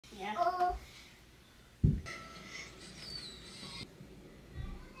Yeah.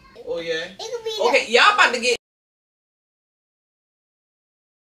 Oh yeah. Okay, y'all about to get.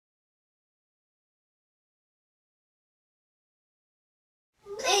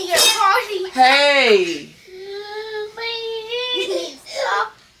 In your party. Hey.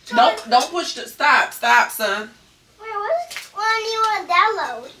 Don't push the. Stop, son. Wait, what do you want to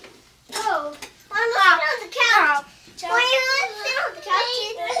download? Oh. Let's sit on the couch. Why you want to sit on the couch?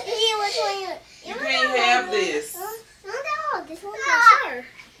 You can't have this. No, this one's for sure.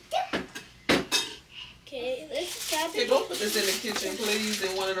 Okay, let's try Okay, go put this in the kitchen, please,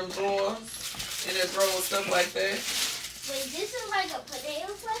 in one of them drawers. In a drawer, stuff like that. Wait, this is like a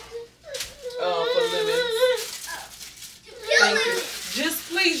potato slicer? For lemons. Thank you.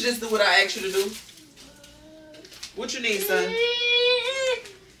 Please just do what I asked you to do. What you need, son?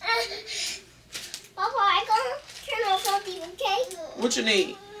 Papa, I gonna turn on something, okay? What you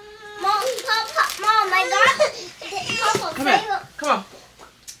need? Mom, I got Papa, come here. Come on.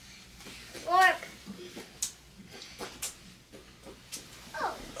 Work.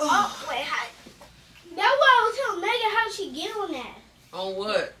 Oh, wait, that's why I was telling Megan how she get on that. On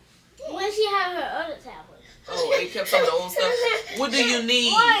what? When she had her other tablet. Oh, it kept some of the old stuff. What do you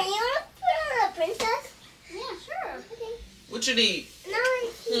need? What, you want to put on a princess? Yeah, sure. Okay. What you need? No,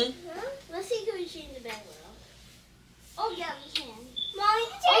 let's see if we change the background. Oh, yeah, we can. Mom, you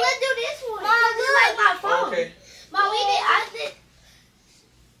can change. Oh, let's do this one. Mom, do like my phone. Okay. Mom, I did.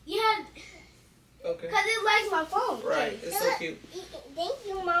 You had. Okay. Because it likes my phone. Right, it's so cute. Thank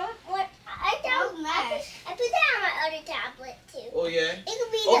you, Mom. I put that on my other tablet too. Oh yeah. It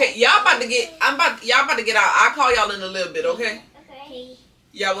could be okay, y'all about to get. Y'all about to get out. I'll call y'all in a little bit. Okay. Okay.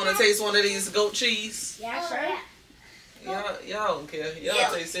 Y'all want to taste one of these goat cheese? Yeah, sure. Y'all don't care.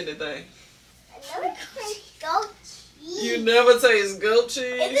 Y'all taste anything. Another goat cheese. You never taste goat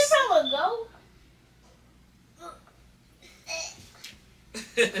cheese. Is this from a goat?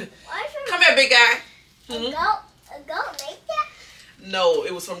 Come here, big guy. A goat make that? No,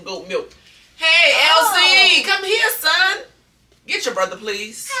 it was from goat milk. Hey, Elsie, come here, son. Get your brother,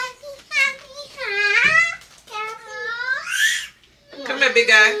 please. Come here, big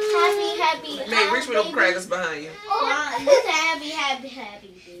guy. Happy. May reach with them crackers behind you. Oh, this is happy,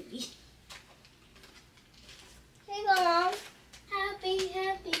 baby. Here you go, Mom. Happy.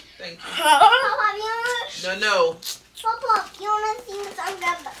 Thank you. Papa, No. Papa, you want to sing the song?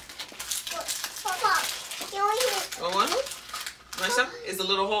 Papa, you want to sing? Oh, what? It's a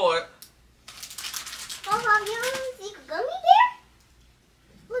little hard. Papa, you want to see a gummy bear?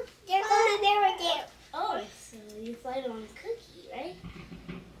 Look, there's a gummy bear right there. Oh, so you fight on a cookie, right?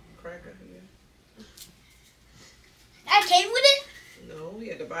 Cracker, yeah. That came with it? No, we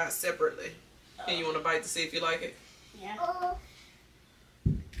had to buy it separately. And you want to bite to see if you like it? Yeah.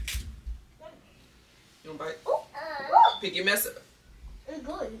 You want to bite? Oh. Pick your mess up. It's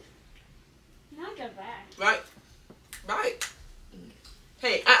good. Not that bad. Right. Bite.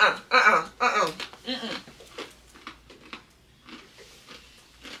 Hey,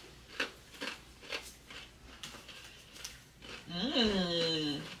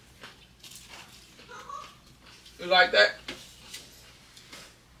 You like that?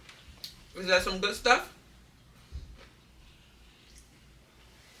 Is that some good stuff?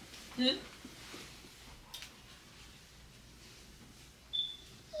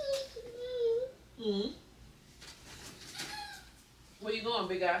 Where you going,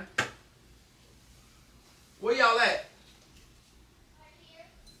 big guy? Where y'all at? Right here.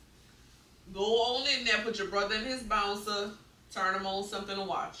 Go on in there, put your brother in his bouncer, turn him on something to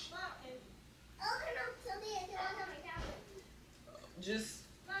watch. Just.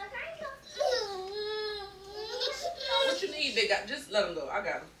 What you need, big guy? Just let him go. I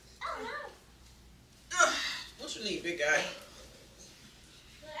got him. Oh, no. What you need, big guy?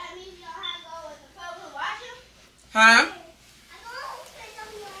 So that means y'all have to go with the phone and watch him? Huh?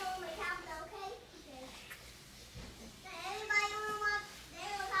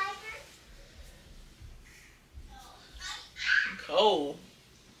 Cold.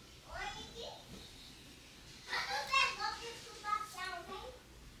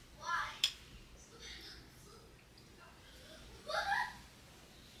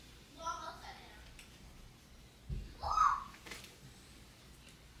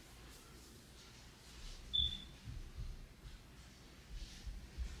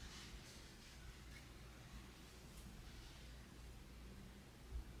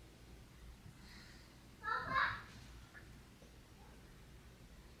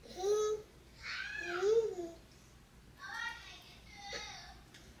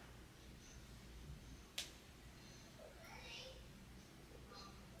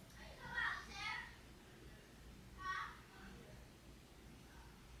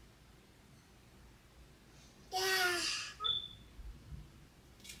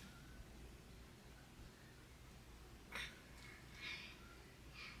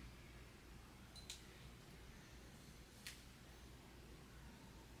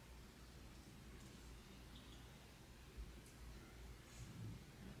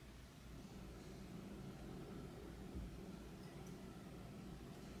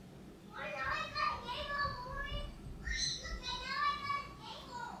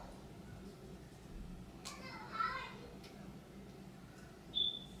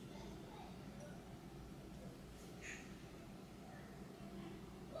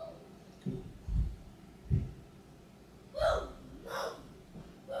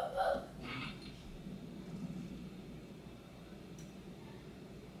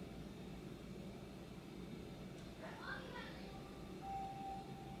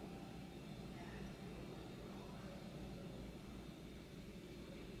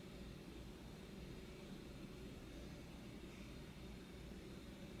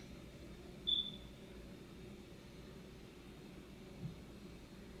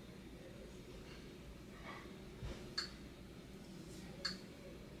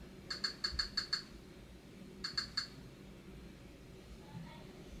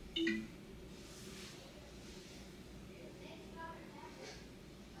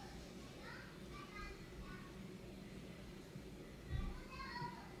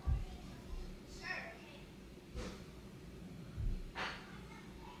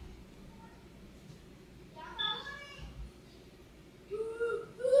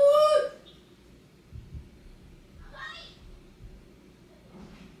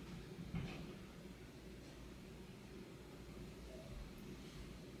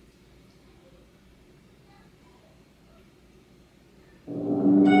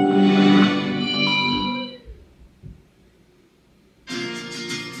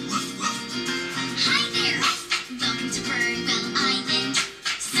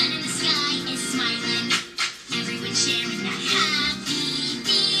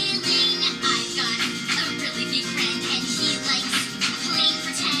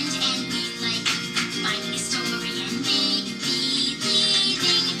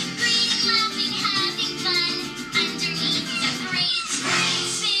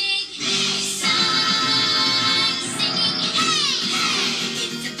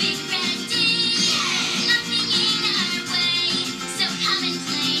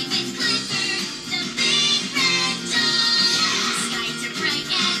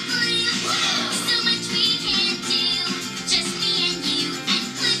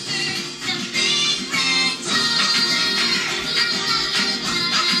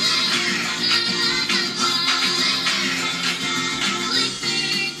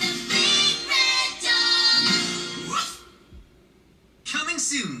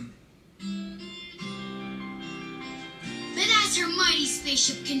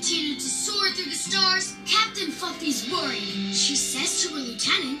 spaceship continued to soar through the stars, Captain Fluffy's worried. She says to her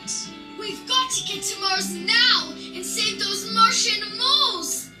lieutenant, "We've got to get to Mars now and save those Martian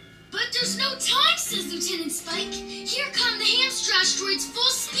moles." "But there's no time," says Lieutenant Spike. "Here come the hamster asteroids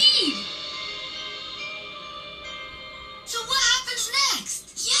full speed." So what happens next?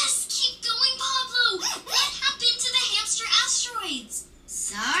 Yes, keep going, Pablo. What happened to the hamster asteroids?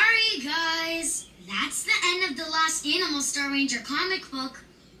 Sorry, guys. That's the end of the last Animal Star Ranger comic book.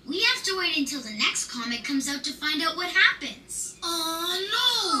 We have to wait until the next comic comes out to find out what happens. Oh,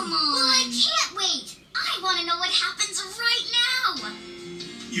 no. Come on. Well, I can't wait. I want to know what happens right now.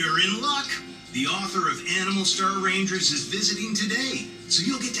 You're in luck. The author of Animal Star Rangers is visiting today, so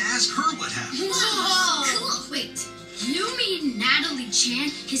you'll get to ask her what happened. Whoa. Cool. Wait, you mean Natalie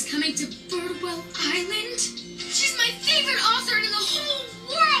Chan is coming to Birdwell Island? She's my favorite author in the whole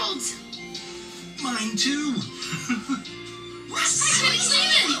world. Mine too. I can't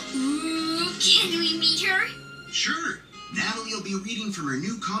believe it. Ooh, can we meet her? Sure. Natalie will be reading from her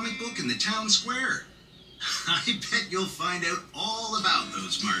new comic book in the town square. I bet you'll find out all about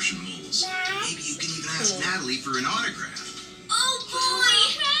those Martian moles. Maybe you can even ask Natalie for an autograph. Oh boy!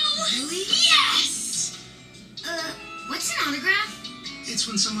 Really? Yes! What's an autograph? It's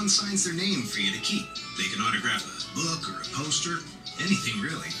when someone signs their name for you to keep. They can autograph a book or a poster, anything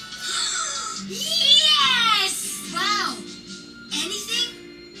really. Yes! Wow. Anything?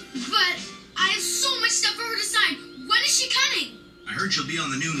 But I have so much stuff for her to sign. When is she coming? I heard she'll be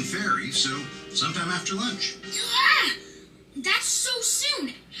on the noon ferry, so sometime after lunch. That's so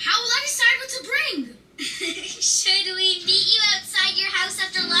soon. How will I decide what to bring? Should we meet you outside your house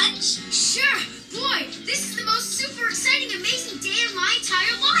after lunch? Sure. Boy, this is the most super exciting, amazing day of my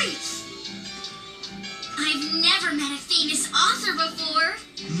entire life. I've never met a famous author before.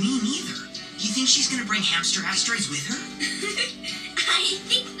 Me neither. You think she's gonna bring hamster asteroids with her? I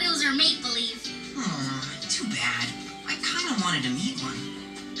think those are make-believe. Too bad. I kinda wanted to meet one.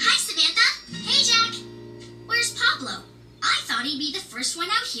 Hi, Samantha. Hey, Jack. Where's Pablo? I thought he'd be the first one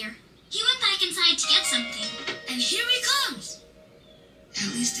out here. He went back inside to get something. And here he comes.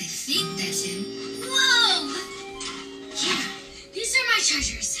 At least I think that's him. Whoa! Yeah, these are my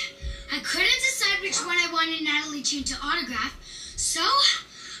treasures. I couldn't decide which one I wanted Natalie Chan to autograph, so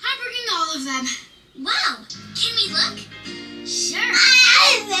I'm bringing all of them. Wow! Can we look? Sure.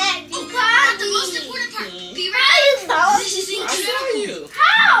 But the most important part. Be right back. This is incredible.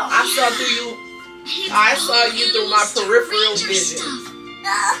 How? I saw through you. I saw you through my peripheral vision.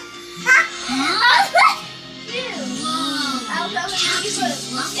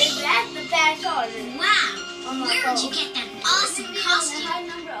 Wow. Where did you get that awesome costume?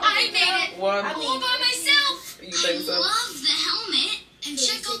 I made it all by myself. You think so? I love the helmet. And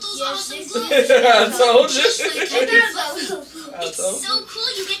check out those awesome gloves. I told you. Just like it's so cool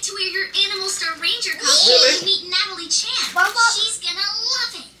you get to wear your Animal Star Ranger costume and meet Natalie Chan. She's gonna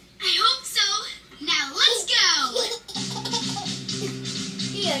love it. I hope so. Now let's go.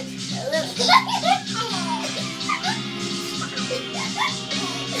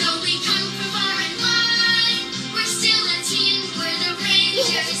 Though we come from far and wide, we're still a team. We're the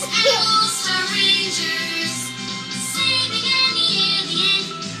Rangers, Animal Star Rangers. Saving any alien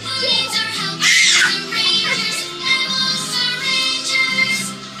who needs our help. The Rangers, Animal Star Rangers.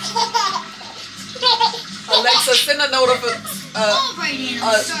 Alexa, send a All right,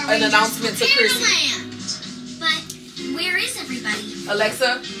 Animal Star an Rangers, announcement to prepare Chrissy. land. But where is everybody?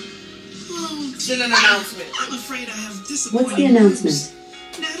 Alexa, send an announcement. I'm afraid I have disappointed. What's the announcement?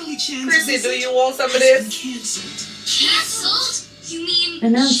 Natalie Chan's Chrissy, do visit you want some of has this? been canceled. Canceled? You mean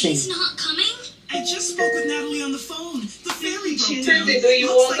Announcing. she's not coming? I just spoke with Natalie on the phone. The ferry broke down. Chrissy, do you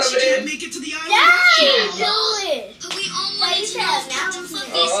Looks want like some she of can't this? make it to the island after all. But we all wanted to know if Captain Fluffy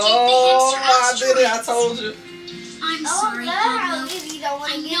escaped Oh, the I hamster did it. I asteroids. told you. I'm sorry, Pablo.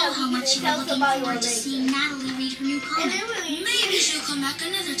 I know how much you were looking forward to seeing Natalie read her new comic. Maybe she'll come back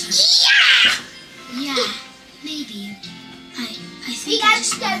another time. Yeah, maybe. I think I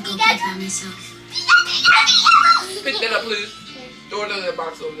just want to go play by myself. Pick that up, please. Throw it in that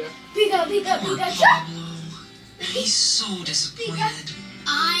box over there. Poor Pablo. He's so disappointed.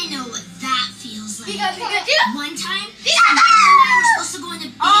 I know what that feels like. One time, Samantha and I were supposed to go on a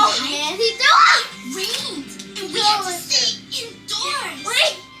big hike. It rained, and we had to stay indoors.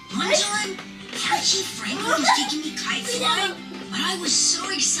 One time, Captain Franklin was taking me kite flying, but I was so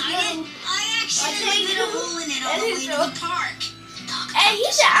excited, I accidentally hit a hole in it on the way to the park. Hey,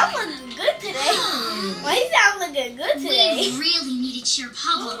 he said I'm looking good today. Well, he said I'm looking good today. We really needed could cheer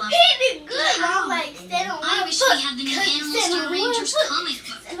Pablo up. He did good. I'm like, stand on I one wish foot. we had the new Animal Star Rangers comic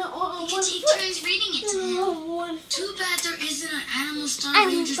book. Stand on We could one take foot. turns reading it to Stand him. on one foot. Too bad there isn't an Animal Star I'm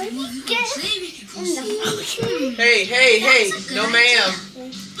Rangers breaking movie you can gas. play we could go In the see. Hey, That's a good no idea.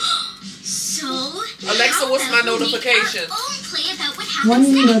 ma'am. So, Alexa, how what's my about we make notification? our own play about what happens One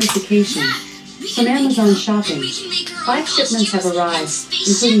new next? notification. We From can make Amazon it up, Shopping. and we can make our 5 own shipments have costumes arrived, and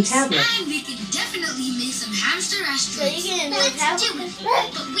spaceships, including tablets. And we can definitely make some hamster So asteroids. you can Let's do it.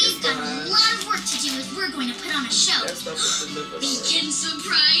 But we've got a lot of work to do if we're going to put on a show. That stuff is delivered We already. can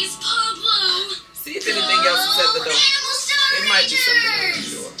surprise Pablo. See if anything else is at the door. Animal Star It might be something I'm not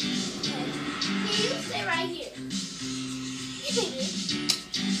Rangers. sure. You stay right here. You can do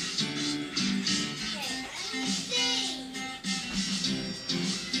it.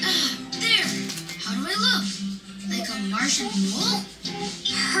 There. How do I look? Like a Martian mole?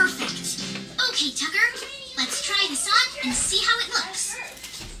 Perfect. Okay, Tucker. Let's try this on and see how it looks.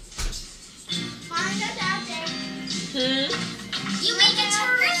 Find us out there. You make a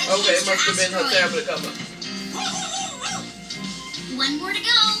terrific Okay, it hamster must have been her asteroid. tablet cover. One more to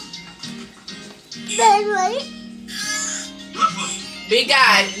go. That's right. Big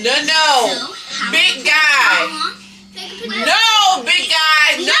guy. No. So, how Big guy. No, big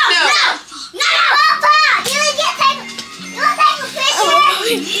guy. No. No, Papa! You can't take a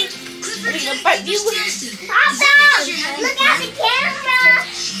picture! Clifford, But you Papa! Look at the camera!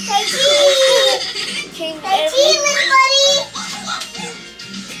 Say cheese! Say cheese, little buddy!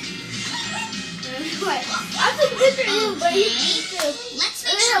 I took a picture of you, but Let's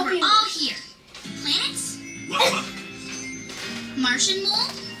make sure we're all here. Planets? Martian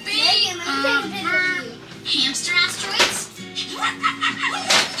mole? Megan, let me take a picture of you. Hamster asteroids?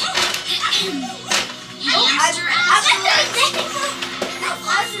 I Hamster asteroids?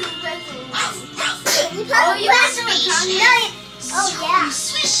 Oh, yeah.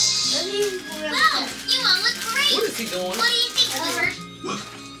 Swish! Wow, you all look great. What is he doing? What do you think, Clifford?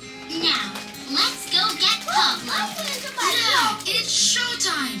 Now, let's go get Pablo. Now, it's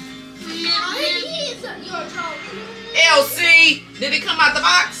showtime. LC, did it come out the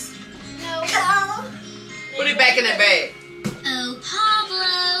box? No. Put it back in that bag. Oh,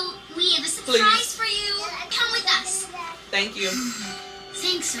 Pablo, we have a surprise Please. for you. Come with us. Thank you.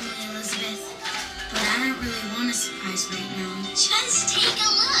 Thanks, Emily Elizabeth. But I don't really want a surprise right now. Just take a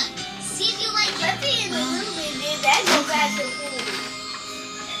look. See if you like it. Let's see in the movie, dude. That goes back to school.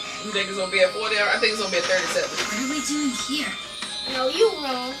 You think it's gonna be at 40 hours? I think it's gonna be at 37. What are we doing here? No, you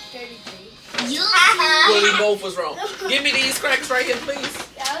wrong. 33. You'll Well, we both was wrong. Give me these crackers right here, please.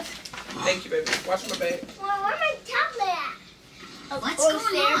 That was, Thank you, baby. Watch my bag. well, where's my tablet at? What's Oh,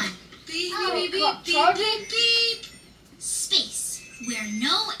 going there. on? Beep, Oh, beep, beep, beep, charge beep, beep. Space, where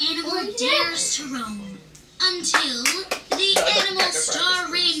no animal Oh, yeah. dares to roam. Until the other Animal pack of Star crackers,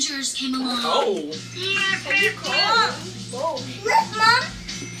 please. Rangers came along. Oh, Whoa. Look, Mom.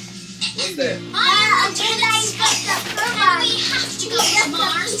 what's that? I'm Lieutenant Spike, and we have to go to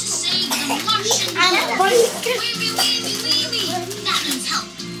Mars to save the Martian world. Wee-wee. That means help.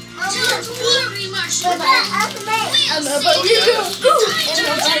 Don't worry, Martian world. We'll save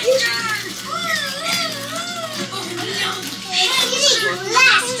you.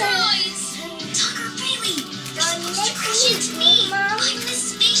 Asteroids! Tucker Bailey! You're supposed to crash into me! I'm the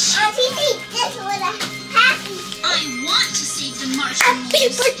spaceship! I want to save the Martian world!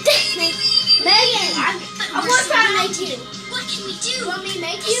 Megan, I want to try to make you. What can we do? You want me to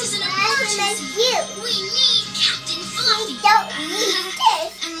make This you? is an emergency! We need Captain Fluffy!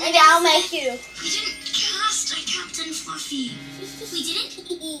 And I'll make you. We didn't cast a Captain Fluffy. We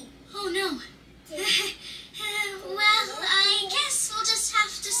didn't? Oh no. Well, I guess we'll just have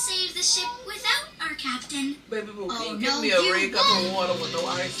to save the ship without our captain. Baby boo, can Oh, you give no, me a you red cup of won't. water with no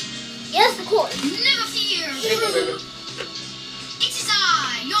ice? Yes, of course. Never fear. Thank you, baby. It is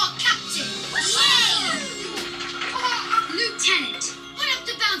I, your captain. Yay! Lieutenant, put up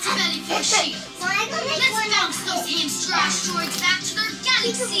the bouncy belly for a shield. Let's bounce those hamster asteroids back to their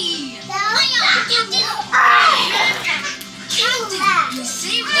galaxy. Aye, Captain. Captain, you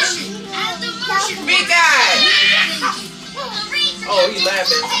saved the ship and the Martian Big world. guy. Thank you. Hooray for Oh, he Captain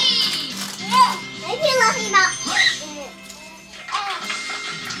laughing. Fluffy. Maybe you love me about.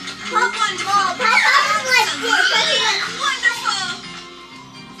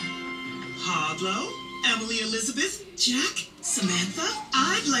 Pablo, Emily Elizabeth, Jack, Samantha,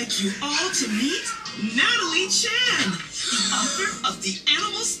 I'd like you all to meet Natalie Chan, the author of the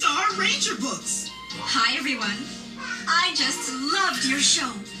Animal Star Ranger books. Hi, everyone. I just loved your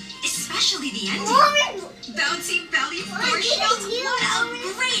show, especially the ending. Bouncy belly force shields. What a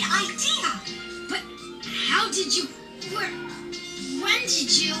great idea! But how did you? When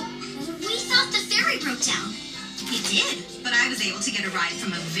did you... We thought the ferry broke down. It did, but I was able to get a ride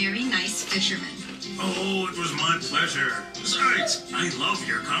from a very nice fisherman. Oh, it was my pleasure. Besides, I love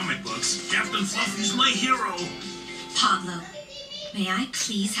your comic books. Captain Fluffy's my hero. Pablo, may I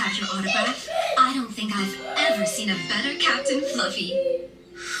please have your autograph? I don't think I've ever seen a better Captain Fluffy.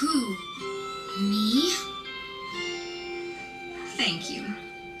 Who? Me? Thank you.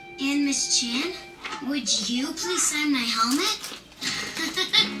 And Miss Chan, would you please sign my helmet?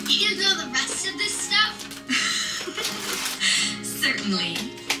 You know the rest of this stuff? Certainly.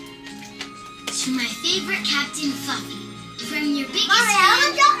 To my favorite Captain Fluffy, from your biggest Mommy, I fan,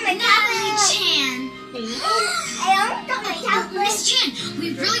 want to talk to my Natalie tablet. Chan. Miss Chan, we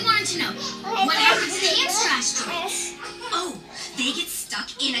really wanted to know, what happens to hamster asteroids? Oh, they get stuck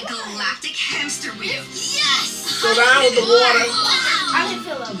in a galactic hamster wheel. Yes! Go down with the water. Wow! I can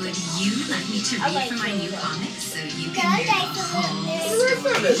fill up. Would you like me to read from my new comic so you can hear the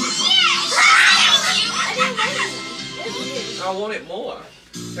whole I wanted more.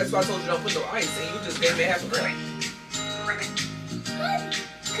 That's why I told you don't put no ice, and you just gave me half a drink.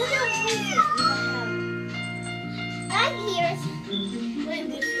 I'm here.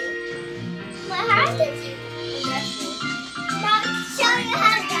 My heart is not showing you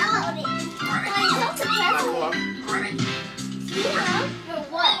how to download it. For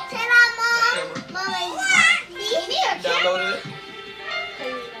what? Tell our mom. Mom, you need a Downloaded it?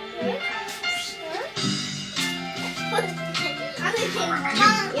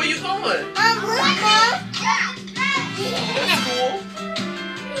 Mom, Where you going? look, Mom. That's cool.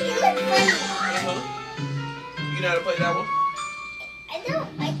 You look funny. You know how to play that one?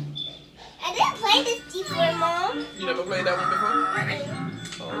 I didn't play this before, Mom. You never played that one before?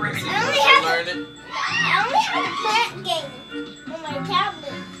 Oh, let's see. I only have Learn it. I only have a plant game on my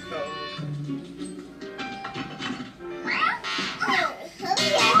tablet.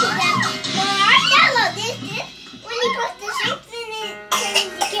 I download this. When you put the shapes in it,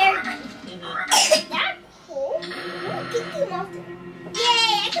 turns the character. That's cool. Ooh, Cookie Monster.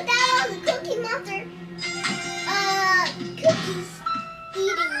 Yay! I could download the Cookie Monster. Cookies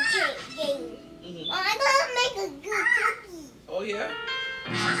eating game. I'm gonna make a good cookie. Oh, yeah?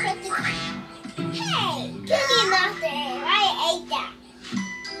 Hey, Cookie Monster. I ate that.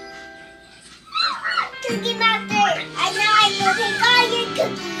 Cookie Monster. I know I will take all your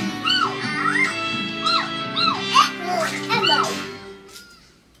cookies. Hello.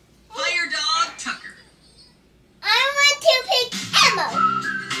 Fire Dog Tucker. I want to pick Emma.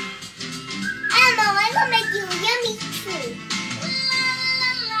 Emma, I'm gonna make you yummy food.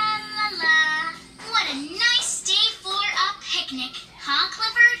 La la la la. What a nice day for a picnic, huh,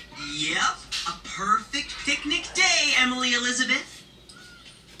 Clifford? Yep, a perfect picnic day, Emily Elizabeth.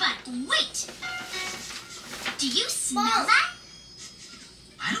 But wait. Do you smell Mom. that?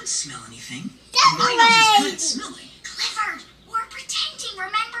 I don't smell anything. That's My nose is good right. at smelling. Clifford, we're pretending,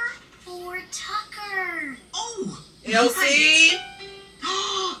 remember? For Tucker. Oh! Elsie!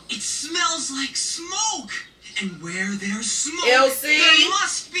 It smells like smoke! And where there's smoke, Elsie? there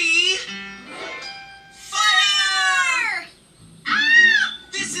must be... fire! Ah!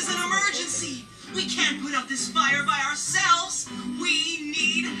 This is an emergency! We can't put out this fire by ourselves! We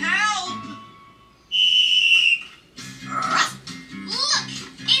need help! Look,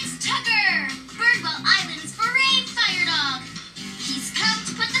 it's Tucker, Birdwell Island's brave fire dog. He's come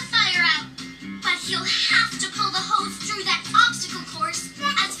to put the fire out, but he'll have to pull the hose through that obstacle course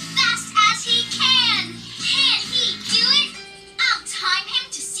as fast as he can. Can he do it? I'll time him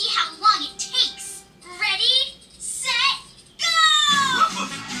to see how long it takes. Ready, set, go!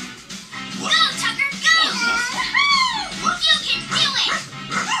 Go, Tucker, go! Woohoo! You can do it!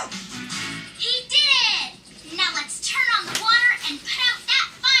 He did it! Now let's turn on the water and put out that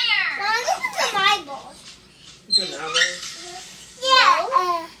fire! Mom, this is an eyeball. Good night.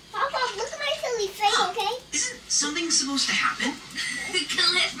 Yeah. Papa, look at my silly face, okay? Isn't something supposed to happen?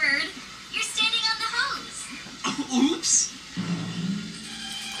 Clifford, you're standing on the hose. Oh, oops!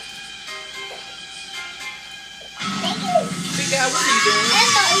 Thank you. Big guy, what are you doing?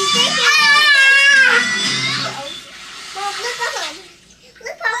 Emma, you take it. Mom, look at him.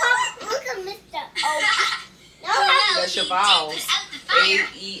 Look, Papa. Look at Mr. O. No, Well, That's your he vowels. did put out the fire.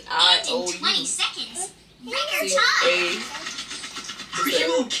 A-E-I-O-U. And in 20 seconds. Record See, time. Are you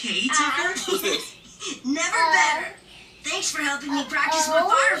okay, Tucker? What's this? Never better. Thanks for helping me practice my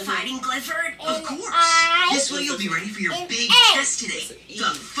firefighting, Clifford. Of course. I- This way you'll be ready for your and big A. test today. The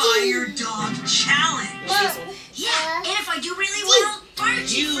Fire Dog Challenge. What's this one? Yeah, and if I do really well, Fire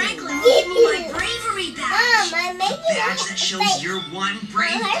Chief You. Franklin will give me my bravery badge. Mom, I'm making A badge that shows you're one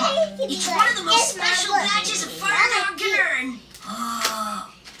brave pup. It's one of the most special badges a fire dog can earn.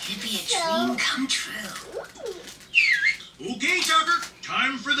 Oh, it'd be a dream come true. Okay, Tucker.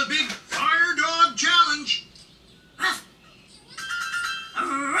 Time for the big Fire Dog Challenge.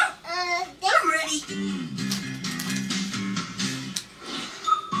 I'm ready.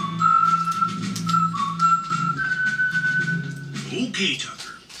 Okay, Tucker.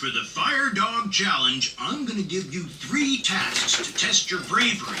 For the Fire Dog Challenge, I'm going to give you 3 tasks to test your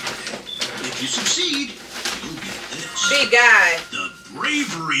bravery. If you succeed, you'll get this. Big guy. The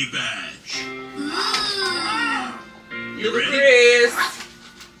Bravery Badge. You Little ready? Chris.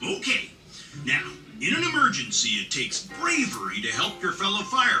 Okay. Now, in an emergency, it takes bravery to help your fellow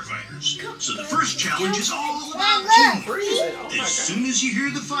firefighters. So the first challenge is all about teamwork. As soon as you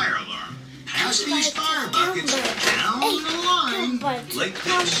hear the fire alarm, pass these fire buckets down the line like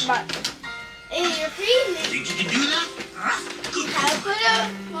this. And you're feeding it. Think you can do that? Good I boy. put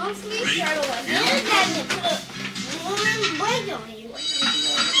a long sleeve Ready? shirt on. Here And we I put a warm leg on you.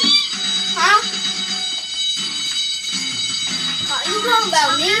 Huh? You talking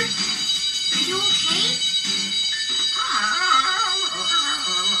about me? Are you okay?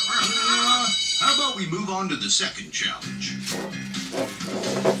 How about we move on to the second challenge?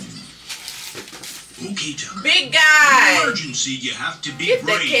 Okay, Tucker. Big In guy. an emergency, you have to be Get that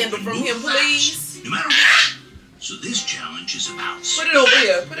brave candle and from move him, fast, please. no matter what. So this challenge is about Put it over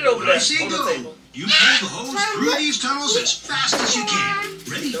here. Put it over When there I say on the go, table. you pull the hose through these tunnels as fast as you can.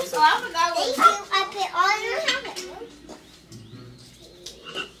 Ready? Oh, I forgot what. Thank you. I put all your helmet.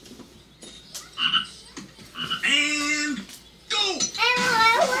 And go!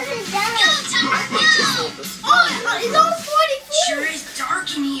 I wasn't done. Go, Tucker, go! Oh, it's all 44. Sure is dark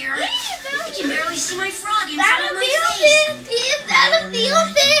in here. I can barely see my frog inside That'll of my feel face. fancy. That'll feel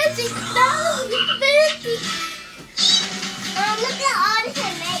fancy. That'll feel fancy. Look at all this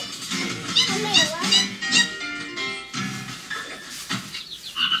I made. I made a lot.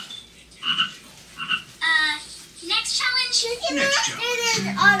 Next challenge? Next challenge. It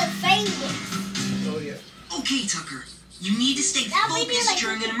is all the favorites. Oh, yeah. Okay, Tucker. You need to stay That would be focused like-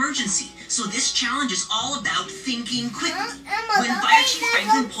 during an emergency. So this challenge is all about thinking quickly. Emma, When don't Fire make Chief that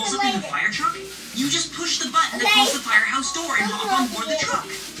Franklin look pulls up in the later. fire truck, you just push the button to Okay. close the firehouse door and hop on board the truck.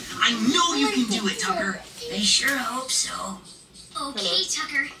 I know you can do it, Tucker. I sure hope so. Okay,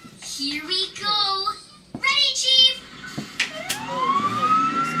 Tucker. Here we go. Ready, Chief?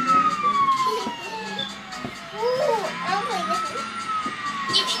 Ooh, I'll play this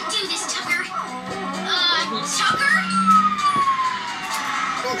one. You can do this, Tucker. Tucker?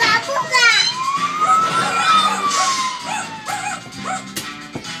 Booga, booga.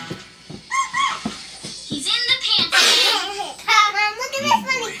 He's in the pants. Mom, look at this Oh,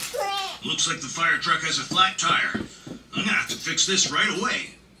 funny boy. plant. Looks like the fire truck has a flat tire. I'm gonna have to fix this right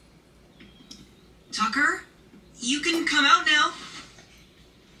away. Tucker, you can come out now.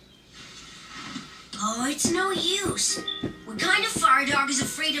 Oh, it's no use. What kind of fire dog is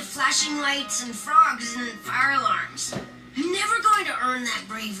afraid of flashing lights and frogs and fire alarms? I'm never going to earn that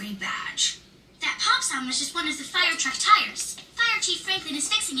bravery badge. That pop sound was just one of the fire truck tires. Fire Chief Franklin is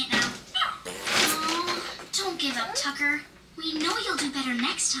fixing it now. Oh, don't give up, Tucker. We know you'll do better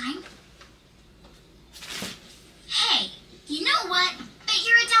next time. Hey, you know what? But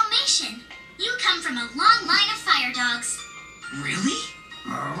you're a Dalmatian. You come from a long line of fire dogs. Really?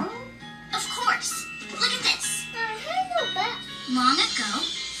 Of course. Look at this. Hello, Bat. Long ago,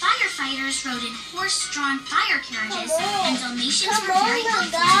 firefighters rode in horse-drawn fire carriages, and Dalmatians Come were very on,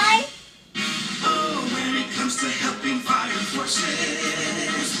 little helpful to guy. them. Oh, when it comes to helping fire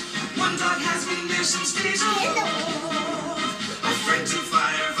forces, one dog has been there since days of old. A friend to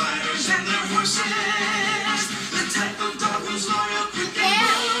firefighters and their horses, the type of dog who's loyal, quick and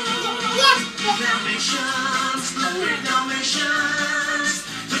bold. Dalmatians, the great Dalmatians,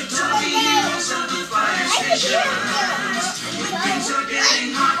 the doggy heroes of the fire stations. When things are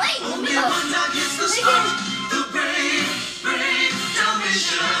getting hot, only one dog hits the spot. The brave, brave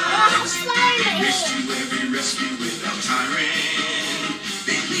Dalmatians. Every rescue without tiring.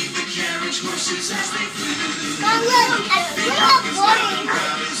 They lead the carriage horses as they flew. Mom, look, I feel like water.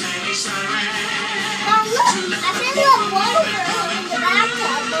 Proud as any siren. Mom, look, I feel like water in the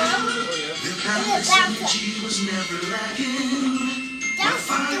bathtub, Mom. The boundless energy was never lacking. Don't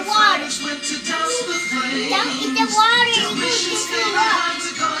eat the water. Firefighters went to douse the flames. Don't eat the water. You Dalmatians can stayed fill up. behind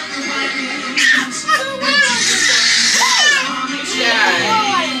to guard the wagons.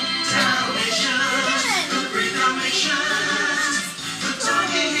 Yeah. Dalmatians, the great Dalmatians, the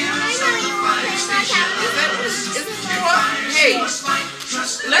doggy heroes of the fire stations. Hey,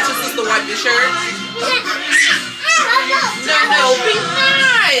 let your sister wipe your shirt. No, be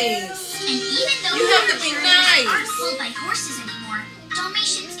nice. And even though You have to fire be carriages aren't nice. pulled by horses anymore,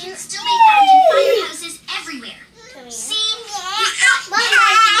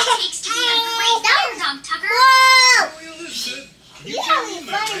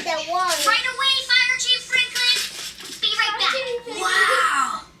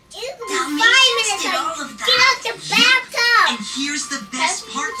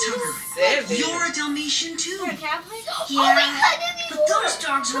 vacation too. For a cowboy? Yeah, but those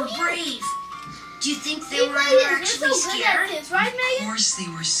dogs were brave. Do you think they were actually scared? Right, Of Megan? course they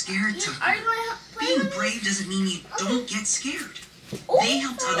were scared, Tucker. Are you going to play Being with me? brave doesn't mean you don't get scared. They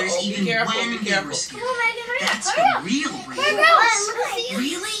helped others Uh-oh, be even careful, when be they careful. were scared. Come on, Megan, hurry up, That's hurry the up. real Hurry brave. up, let's see.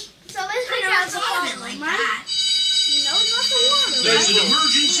 Really? So let's I figure never out the thought of it problem, like right? that. You know, not the water, There's right? an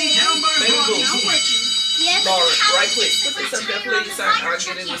Emergency down by Baby Rocky. boo. Yes. Lauren, right quick. Put this up there, please. I'll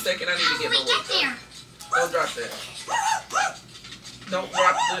get in a second. I need to How will get we my get work there? done. Don't drop that. Don't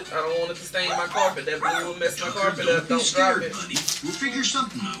drop it. I don't want it to stain my carpet. That blue will mess my carpet up. Don't be Don't drop scared, it. buddy. We'll figure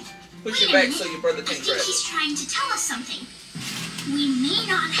something out. Put Wait your a back minute. so your brother I can't think grab he's it. trying to tell us something. We may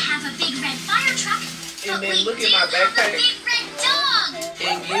not have a big red fire truck, And but then we look do at my have a backpack. big red dog.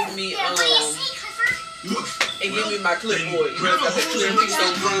 And give me What do you say, Clifford? Woof. and give me my clipboard. You know, got that clear piece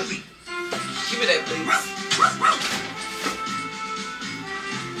on front. Give me that, please.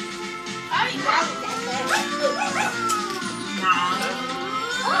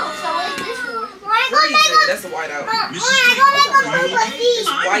 Oh, so what is this for? What is it? That's a whiteout. It's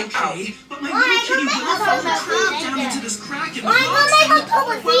white out. Okay, but my little kitty went Mom, down into this crack in the Mom, box. make a cup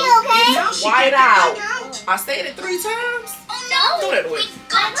of tea, okay? Now she White can't out. get back out. I stayed it 3 times. Oh no! Throw that away. We've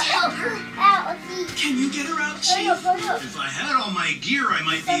got to help her. Can you get her out, Chief? If I had all my gear, I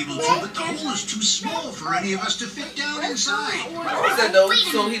might be able to, but the hole is too small for any of us to fit down inside. How is that though?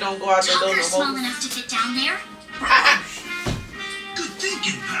 So he don't go out the door Tucker's no small more. enough to fit down there. Good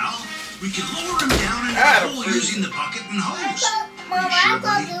thinking, pal. We can lower him down into Ah, the hole freeze. using the bucket and hose. Mom, Sure, I'll go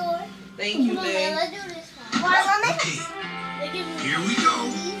buddy? do it. Thank you, Mom, Dave. let's do this one. Mom, Okay, they give me here we go.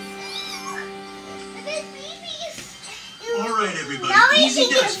 There's babies. All right, everybody, Now we easy can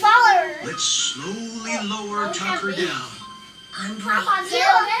get does it. smaller. Let's slowly lower Tucker down. I'm brave. Papa, okay.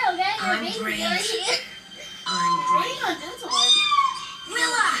 I'm Baby, brave. you're here. I'm What are you brave. gonna do to her?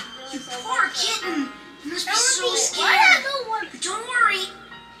 Willa, you poor kitten. You must be so Why scared. not do one? But don't worry.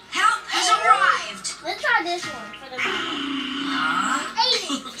 Help has arrived. Let's try this one for the baby.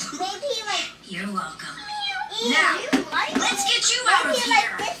 Maybe like. You're welcome. Now, Let's get you out of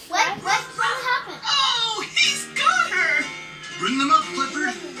here. What's happened? Oh, he's got her. Bring them up,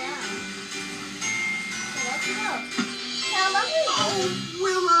 Clifford. Oh,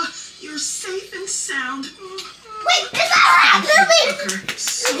 Willa, you're safe and sound. Wait, is that Tucker,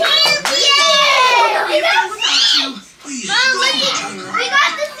 so we got without you. Please Mom, go, look, Tucker. we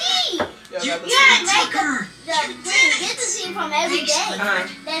got the seed. Y'all got the Yeah, seed? Tucker. We get the seed from every Thanks, day. Clifford.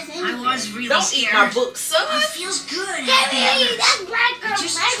 That's in I was really Don't scared. eat my book, son. It feels good. Hey, that's black I girl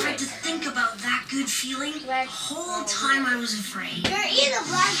just tried magic. to think about that good feeling the whole time I was afraid. You're in a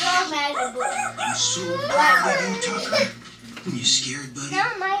black girl magic book. I'm so proud of you, Tucker. You scared, buddy?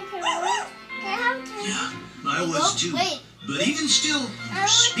 Now my turn. Can I have two? Yeah, I was too. Wait. But even still, I you're want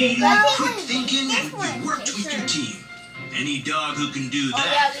speedy, this. quick thinking, and This one. you worked with your team. Any dog who can do Oh,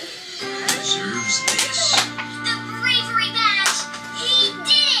 that yeah. deserves this. The bravery badge. He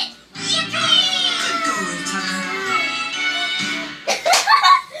did it. Yippee! Good going, Tucker.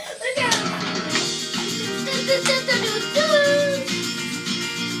 Look at him.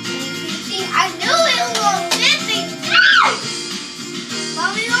 See, I knew it was 50.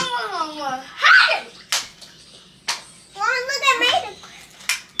 Mommy, hi! Mom, look, I made it.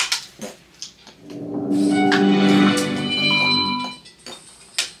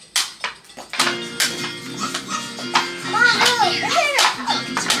 Mom, look.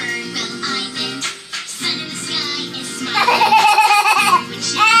 Welcome to Birdville Island. Sun in the sky is smiling. Which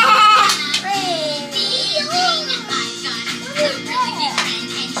is feeling. I've got a really big friend,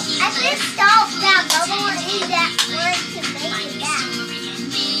 and he I loves should stop that bubble and eat that word to make find it a back. story and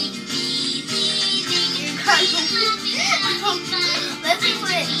make believing. Let's We will be having fun. see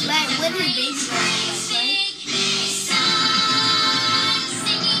what his baby is like.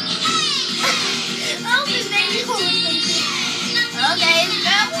 Oh, his baby will be okay, it's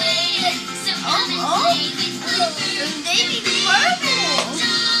going. Oh, his baby's purple.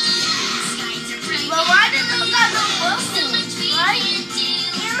 But why does it got no bubbles? Right?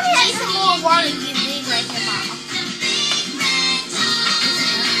 You had some more water to get big right there, Mama.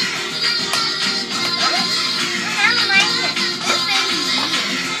 I don't like it. This baby's weird.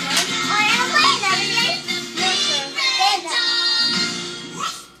 I am playing every day.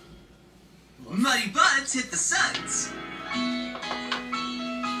 Muddy buds hit the suds.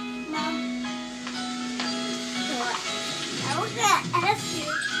 I was gonna ask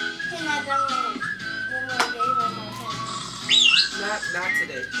you, can I download one more day, one more time? Not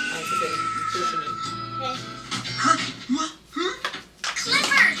today. Not today. You're pushing it. Okay. Huh? What?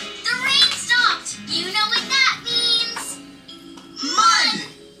 Clifford, the rain stopped. You know what that means. Mud!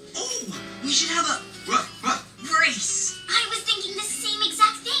 Oh, we should have a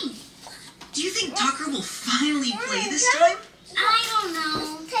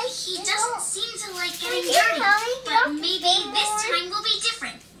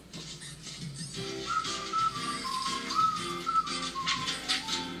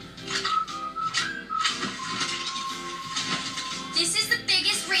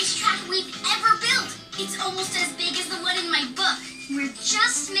racetrack we've ever built. It's almost as big as the one in my book. We're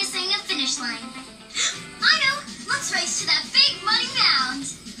just missing a finish line. I know. Let's race to that big muddy mound.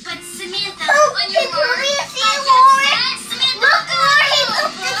 But Samantha, on your mark. Samantha, Look, Lord, he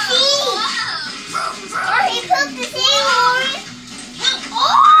pooped the sea. Lord, he pooped the sea, Lord.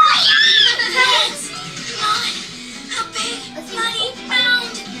 A big muddy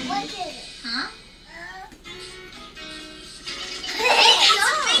mound. What is it? Huh? Hey, it's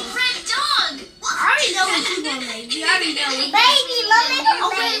a big red dog. I already know what you want, baby. I already know. Baby, love it.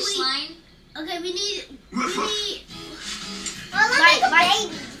 Okay, we need. Well, let's make a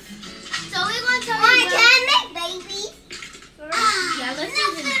baby. So we want to. Why can I make babies? Yeah, let's do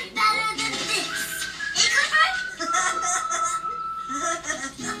this. Nothing better than this. Hey,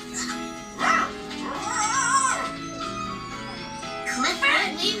 Clifford?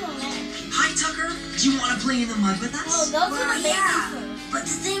 Hi, Tucker. Do you want to play in the mud with us? Well, yeah. But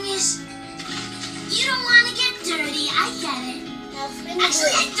the thing is, you don't want to get dirty. I get it.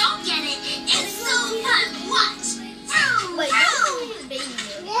 Actually, I don't get it. It's so fun. Watch. Vroom, Wait, vroom.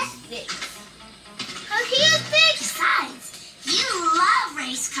 yes. How can you fix? Besides, you love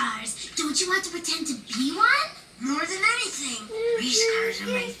race cars. Don't you want to pretend to be one? More than anything, race cars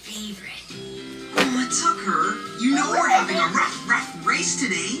are my favorite. Oh, Tucker, you know we're having a rough race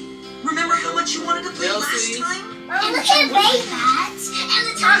today. Remember how much you wanted to play last time? And Look at baby. that. And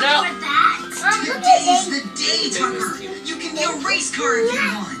the time for that. Today's the day, Tucker. You can be a race car if you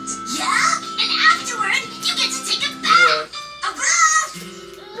want. Yeah? And afterward, you get to take a bath. A bath?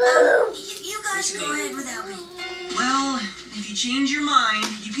 You guys go ahead without me. Well, if you change your mind,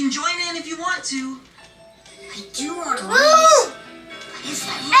 you can join in if you want to. I do want to Woo! race. But is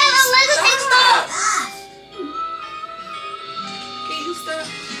that Stop. Can you stop?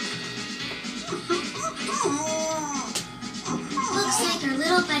 Looks like our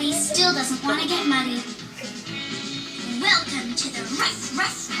little buddy still doesn't want to get muddy. Welcome to the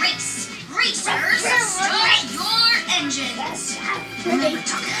rough race. Racers, start your engines. Remember,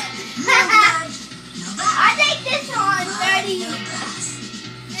 Tucker. I think this one, Daddy.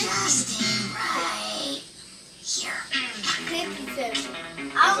 Just stay right here. 57.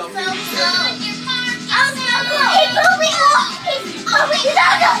 I was so On close. your mark. I was so close. He's moving on. He's moving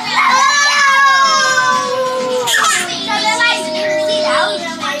so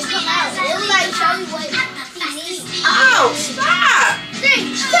Oh, stop! 3, 2,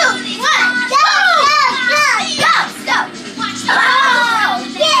 1, go! Go! Oh,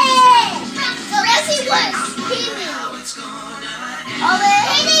 yeah! So let's see what he needs. Oh,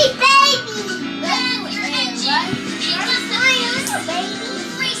 he needs baby.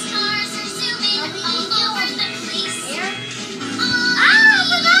 Race cars are zooming all over the place.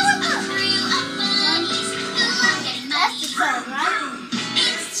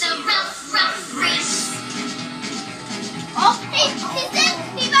 It's the rough race. Oh, he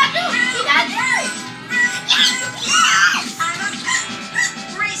got through. He got through.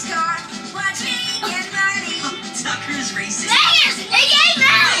 Race car, watch me get muddy. Tucker's racing. Players, they gave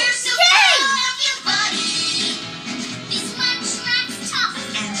out. You're so proud of your body. This mud track's tough.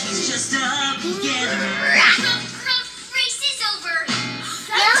 And he's just a beginner. Rough race is over.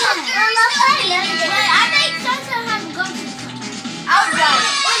 I think Sunshine has to go to the sun. All right.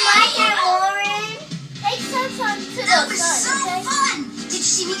 In my hair, Lauren. Take Sunshine to the That was sun. so fun. Did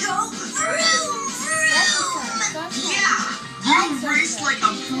you see me go? Vroom, vroom. Yeah, you raced like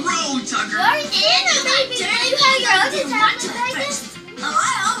a pro, Tucker. Lauren, you have your own design to make this? Oh,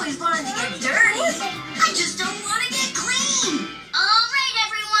 I always wanted to get dirty. I just don't want to get clean. All right,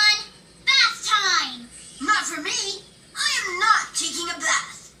 everyone. Bath time. Not for me. I am not taking a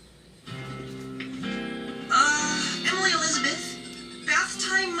bath. Emily Elizabeth, bath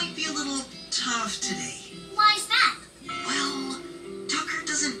time might be a little tough today. Why's that? Well, Tucker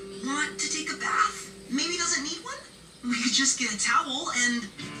doesn't want to take a bath. Maybe doesn't need one. We could just get a towel and...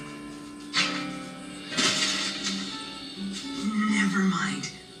 Never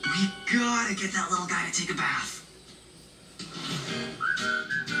mind. We gotta get that little guy to take a bath.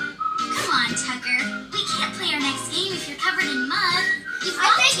 Come on, Tucker. We can't play our next game if you're covered in mud. You've I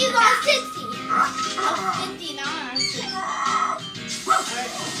got think to you go got back. 60. Oh, 59.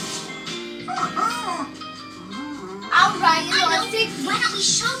 All right, you I got know. 60. Why don't we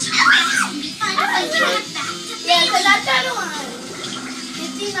show Tucker? It's gonna be fun if we get back to Yeah, because I baby. thought it was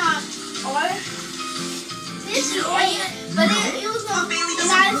 59 or 50. But it was But on Bailey and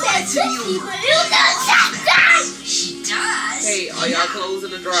doesn't I want said to be 60, over. but it was on 60. She does. Hey, are y'all clothes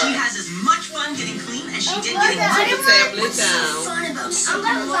in the dryer? She has as much fun getting clean as she did Oh, getting I dirty. Put the tablet What's so down. fun about I'm something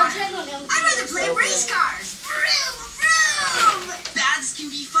going to more? check on them. I'd rather play race cars. Vroom, vroom. Baths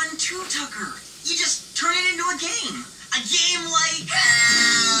can be too, Tucker. You just turn it into a game. A game like...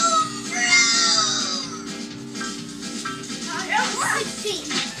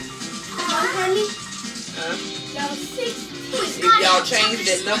 If y'all change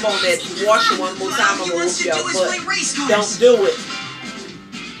that number on that washer one more time, I'm gonna whoop y'all butt. Don't do it.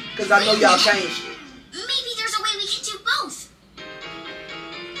 Because I know y'all changed it. Maybe there's a way we can do both.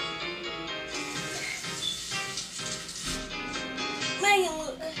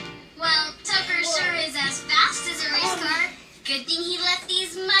 Well, Tucker sure is as fast as a race car. Good thing he left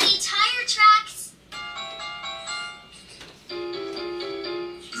these muddy tire tracks.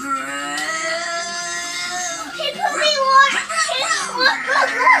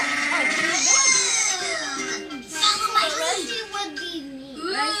 Follow my lead.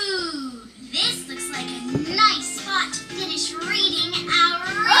 Ooh, this looks like a nice spot to finish reading our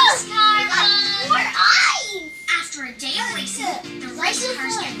race car book. After a day of racing, the race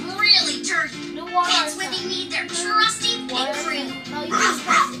cars get really dirty. That's when they need their trusty pit crew.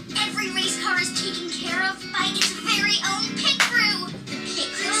 Every race car is taken care of by its very own pit crew. The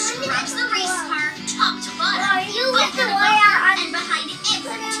pit crew scrubs the race car top to bottom, over the bumper, and behind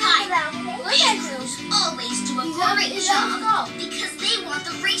every tire. Pit crews always do a great job because they want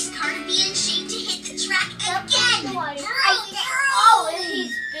the race car to be in shape to hit the track again. What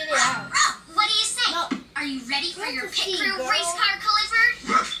do you say? Are you ready for your pit crew race car,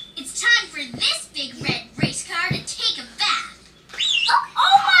 Clifford? It's time for this big red race car to take a bath.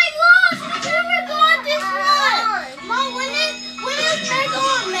 Oh my gosh! I never got this one! Mom, when did Megan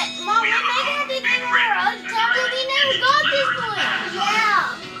did us tell me we never got this one?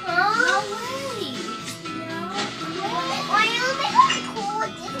 Yeah. Huh? No way. No. Why you think it's cool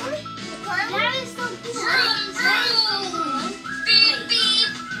with this one? That is so cool. Beep, beep.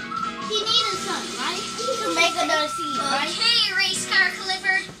 He needed some, right? To make another seed, right? Okay, race car,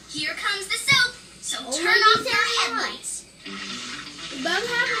 Clifford. Here comes the soap. So turn off your headlights.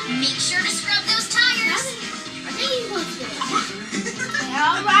 Make sure to scrub those tires. I think he wants to.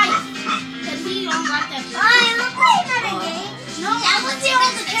 Alright. Because he don't got that. I'm going to play another game. No, I want to see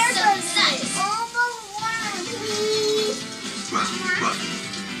all the characters in this.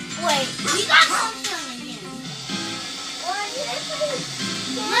 Wait, we got something again.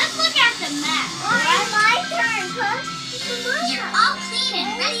 Let's look at the map. Alright, my turn, huh? You're all clean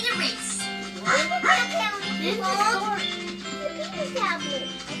and ready to race. This is short. Tablet.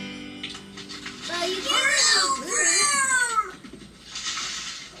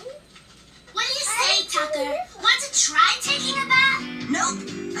 What do you say, Tucker? Want to try taking a bath? Nope,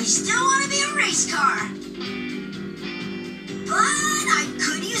 I still want to be a race car. But I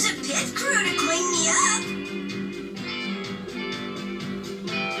could use a pit crew to clean me up.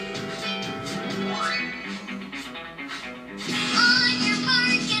 On your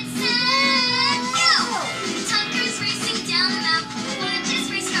mark, get set, go! Tucker's racing down the map. Watch his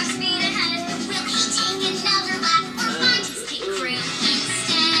race car speed ahead. Will he take another lap or find his pit crew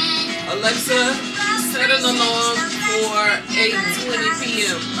instead? Alexa, set an alarm for 8:20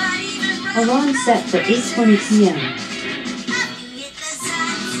 p.m. Alarm set for 8:20 p.m.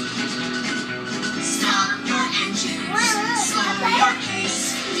 Stop your engines. Slow your pace.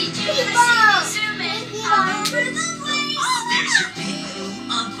 Did you zoom in all over the place? There's your people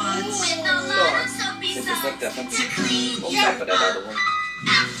of buds. With a lot of soapy suds to clean On your top of that other one.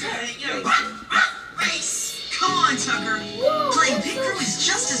 After your race. Come on, Tucker. Playing pit crew is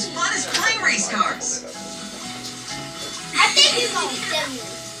just as fun as playing race cars. I think he's on 70.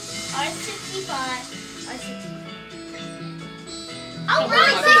 R65. Oh,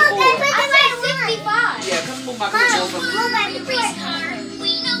 right, that's 65. Yeah, come move my clip over. Mom, I can race car.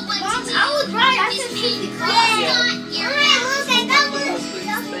 We know what Mom, to do. I was right. I This said pit 65. crew Yeah. got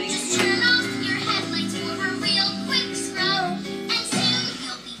your Just turn off your headlights for a real quick scrub, and soon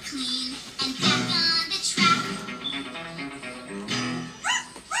you'll be clean and back on the track.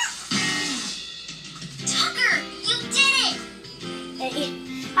 Tucker, you did it!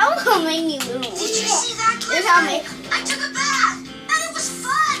 How gonna make me move? Did you see that, This how I make. Clifford? I took a bath, and it was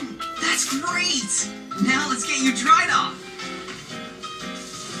fun. That's great. Now let's get you dried off.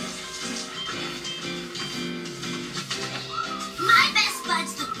 My best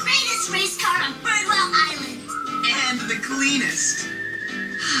bud's the greatest race car on Birdwell Island. And the cleanest.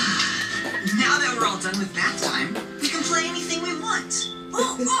 Now that we're all done with bath time, we can play anything we want.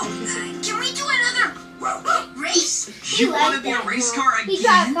 Can we do another race? You want to be a race car He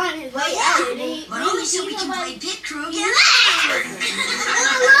tried to again? find his way out of it. But only so we can play pit crew again.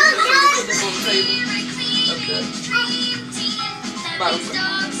 Bottom.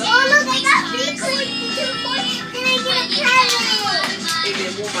 Oh, look, I got 3 coins and 2 coins, and I get a paddle. And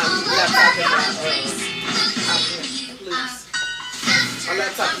then move my laptop in my iPad, please. My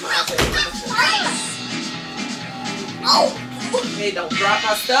laptop in my iPad. Oh! Hey, don't drop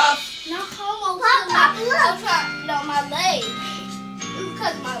my stuff. No, Papa, look. No, my leg.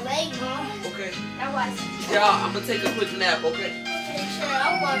 Because my leg, Mom. Okay. That was. Y'all, I'm gonna take a quick nap, okay? Okay, sure.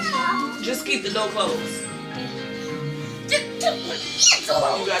 I'll watch it. Just keep the door closed.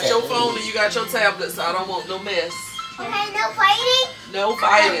 You got your phone and you got your tablet, so I don't want no mess. Okay, no fighting? No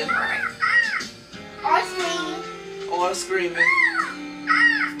fighting. Or screaming. Or screaming.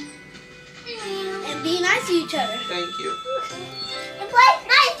 And be nice to each other. Thank you. And play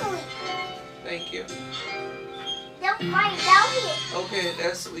nicely. Thank you. Don't fight down here. Okay,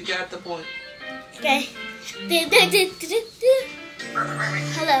 we got the point. Okay.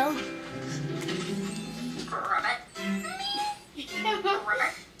 Hello.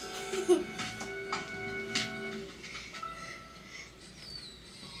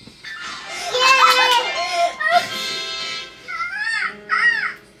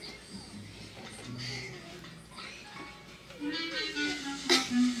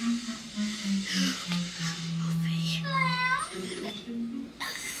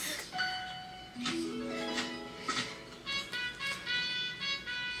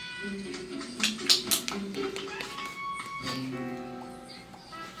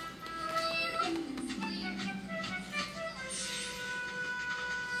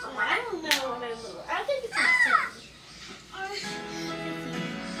 I don't know what I look. I think it's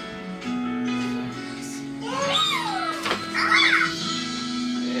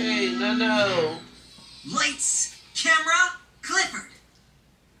Hey, no. Lights, camera, Clifford.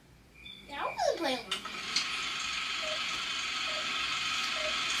 Yeah, I wasn't playing one.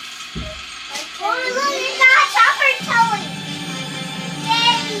 Oh, look, it's not Chopper Towing.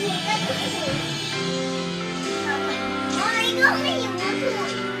 Daddy,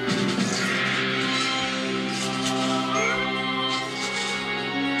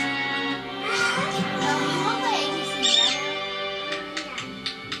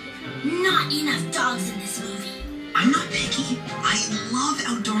 Not enough dogs in this movie. I'm not picky. I love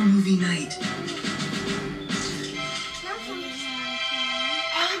outdoor movie night.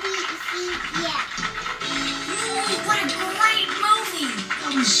 What a great movie!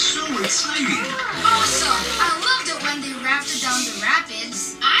 That was so exciting. Awesome! I loved it when they rafted down the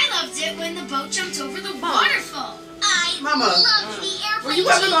rapids. I loved it when the boat jumped over the waterfall. I Mama, loved the airplane were you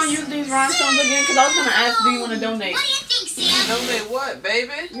ever chase. gonna use these rhinestones again? Because I was gonna ask, do you want to donate? What do you think, Sam? Donate what,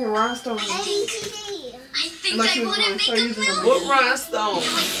 baby? Your rhinestones. I think Unless I you was want to gonna make start a using them. movie. What rhinestone?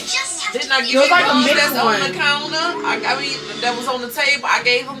 I just have Didn't to I give you figure like it a out. mix That's on the counter? I mean, that was on the table. I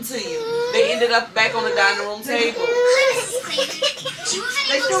gave them to you. They ended up back on the dining room table. Mrs. Clayton, do you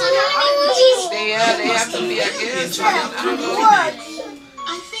have any books on how to make movies? They have to be, I guess. I don't know.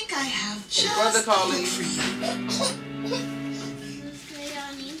 I think I have just Brother calling. for you.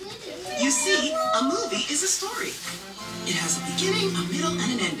 You see, a movie is a story. It has a beginning, a middle,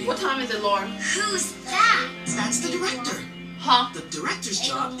 and an ending. What time is it, Laura? Who's that? That's the director. Huh? The director's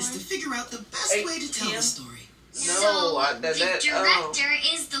job is to figure out the best way to tell the story. So, the director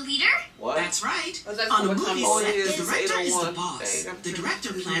is the leader? What? That's right. Oh, that's On a what movie time set, it is. the director is the 8:01. boss. The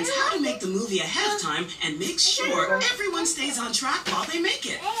director plans how to make the movie ahead of time and makes sure everyone stays on track while they make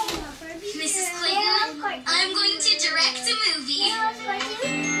it. Mrs. Clayton, I'm going to direct a movie.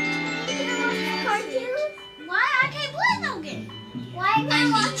 Why? I can't play no game. Why I'm can't I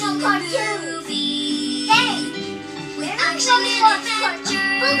watch no making a cartoon? movie with Where action and adventure.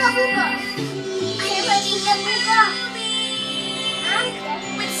 Booga booga. I'm making a movie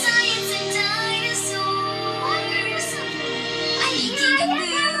with science and dinosaurs. I'm making a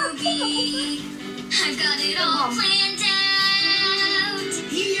movie. I've got it all planned out.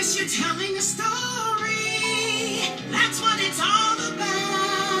 Yes, you're telling a story. That's what it's all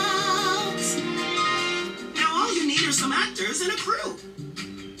about. Now all you need are some actors and a crew.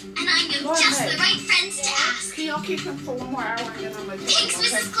 And I know just the right friends to ask. Can y'all keep him for one more hour and then I'm like, Thanks,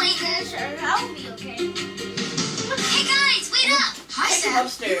 Mrs. Clayton. Sure, that will be okay. Hey guys, wait up! Hi, Take him Sam.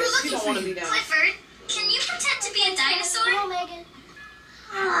 upstairs. We were He looking don't for wanna you. be down. Clifford, can you pretend to be a dinosaur? Come on, Megan.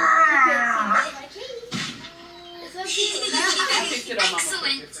 I picked it up.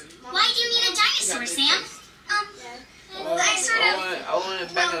 Excellent. Why do you need a dinosaur, Sam? I sort of... I want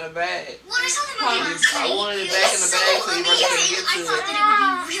it back in the bag. What are some of the movies? I wanted it back in the So bag so you weren't gonna amazing. get I to thought it. that it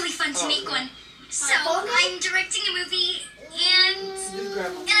would be really fun to make one. So I'm directing a movie, and Just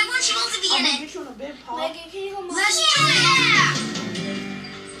grab them. I want you all to be in it. Get you on a bed, Paul. Megan, can you come on? Let's do it!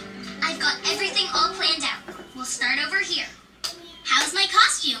 I've got everything all planned out. We'll start over here. How's my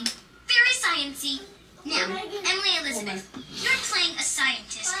costume? Very science-y. Now, Emily Elizabeth, you're playing becoming a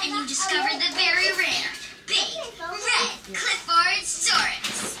scientist and you discovered the very rare, big, red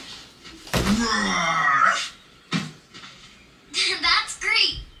Cliffordsaurus. That's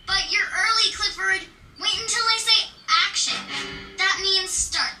great, but you're early, Clifford. Wait until I say action. That means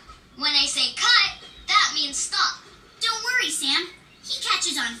start. When I say cut, that means stop. Don't worry, Sam. He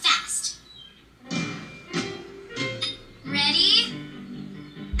catches on fast. Ready?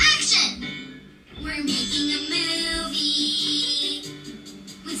 Action! We're making a movie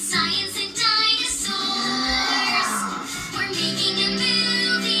with science and dinosaurs. We're making a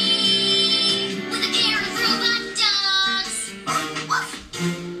movie with a pair of robot dogs.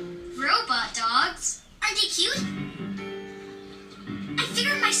 Robot dogs? Aren't they cute? I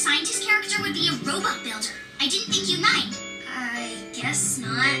figured my scientist character would be a robot builder. I didn't think you'd mind. I guess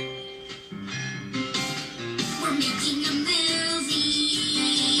not. We're making a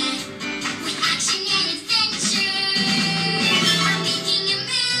movie with action and adventure. We're making a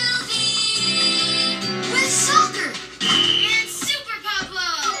movie with soccer and Super Pablo.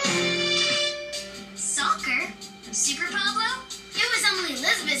 Soccer? Super Pablo? It was Emily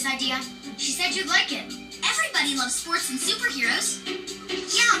Elizabeth's idea. She said you'd like it. Everybody loves sports and superheroes.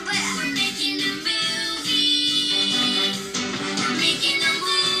 Yeah, but we're making a movie. We're making a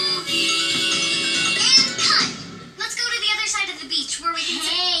movie. And cut. Let's go to the other side of the beach where we can...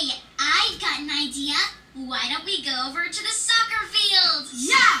 Hey, I've got an idea. Why don't we go over to the soccer field?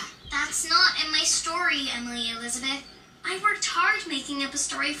 Yeah! That's not in my story, Emily Elizabeth. I worked hard making up a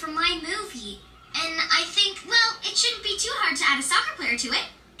story for my movie. And I think, well, it shouldn't be too hard to add a soccer player to it.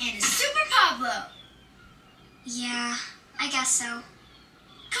 And a Super Pablo. Yeah, I guess so.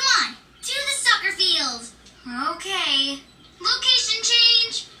 Come on, to the soccer field. Okay. Location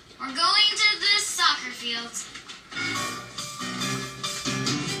change. We're going to the soccer field.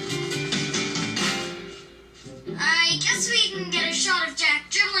 I guess we can get a shot of Jack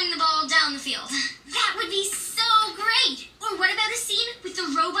dribbling the ball down the field. That would be so great. Or what about a scene with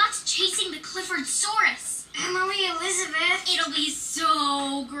the robots chasing the Cliffordsaurus? Emily Elizabeth. It'll be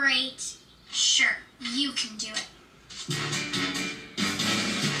so great. Sure, you can do it.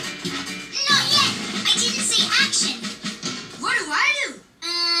 Not yet! I didn't say action! What do I do?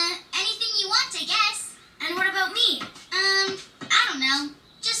 Anything you want, I guess. And what about me? I don't know.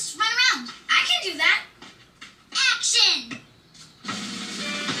 Just run around. I can do that. Action!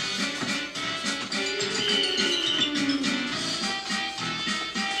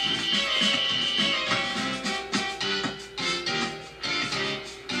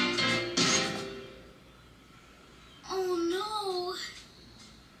 Oh no.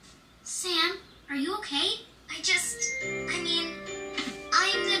 Sam, are you okay?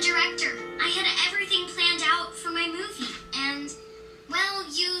 I'm the director. I had everything planned out for my movie, and, well,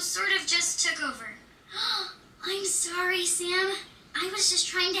 you sort of just took over. I'm sorry, Sam. I was just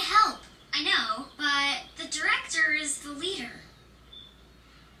trying to help. I know, but the director is the leader.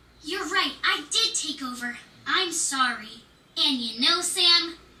 You're right, I did take over. I'm sorry. And you know,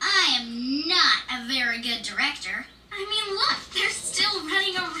 Sam, I am not a very good director. I mean, look, they're still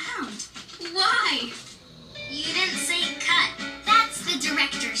running around. Why? You didn't say cut. That's the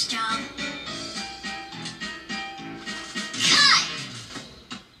director's job. Cut!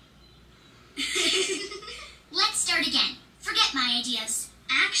 Let's start again. Forget my ideas.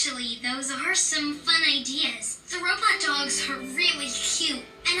 Actually, those are some fun ideas. The robot dogs are really cute.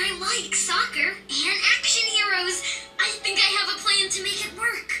 And I like soccer and action heroes. I think I have a plan to make it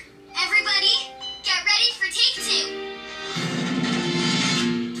work. Everybody, get ready for take 2.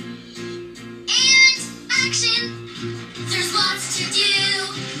 And action! There's lots to do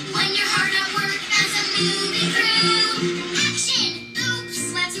when you're hard at work as a movie crew. Action! Oops,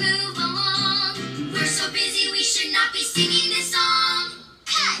 let's move along. We're so busy we should not be singing this song.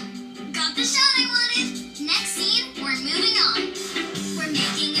 Cut! Got the shot I wanted. Next scene, we're moving on. We're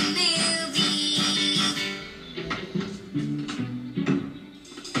making a movie.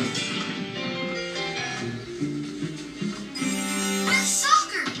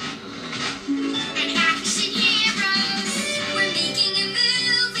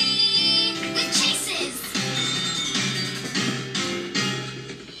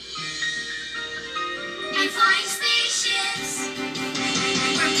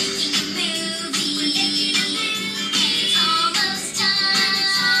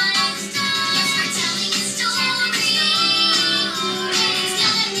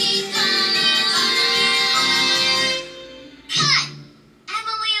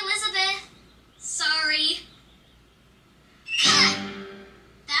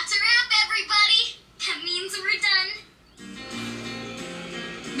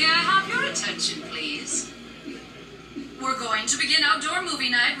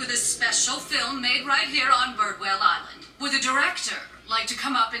 tonight with a special film made right here on Birdwell Island. Would the director like to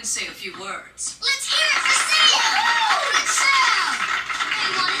come up and say a few words? Let's hear it for Sam! Good Sam! I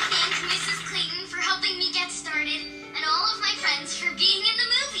want to thank Mrs. Clayton for helping me get started, and all of my friends for being in the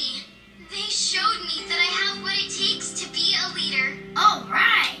movie. They showed me that I have what it takes to be a leader. All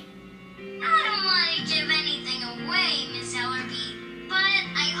right. I don't want to give anything away, Miss Ellerby, but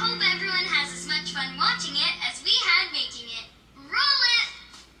I hope everyone has as much fun watching it as we had making it. Roll it!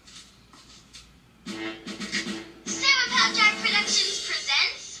 Sam and Jack Productions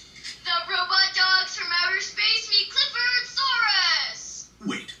presents The Robot Dogs from Outer Space Meet Clifford Saurus!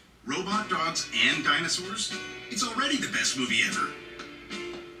 Wait, robot dogs and dinosaurs? It's already the best movie ever.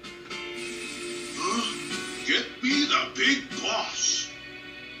 Get me the big boss.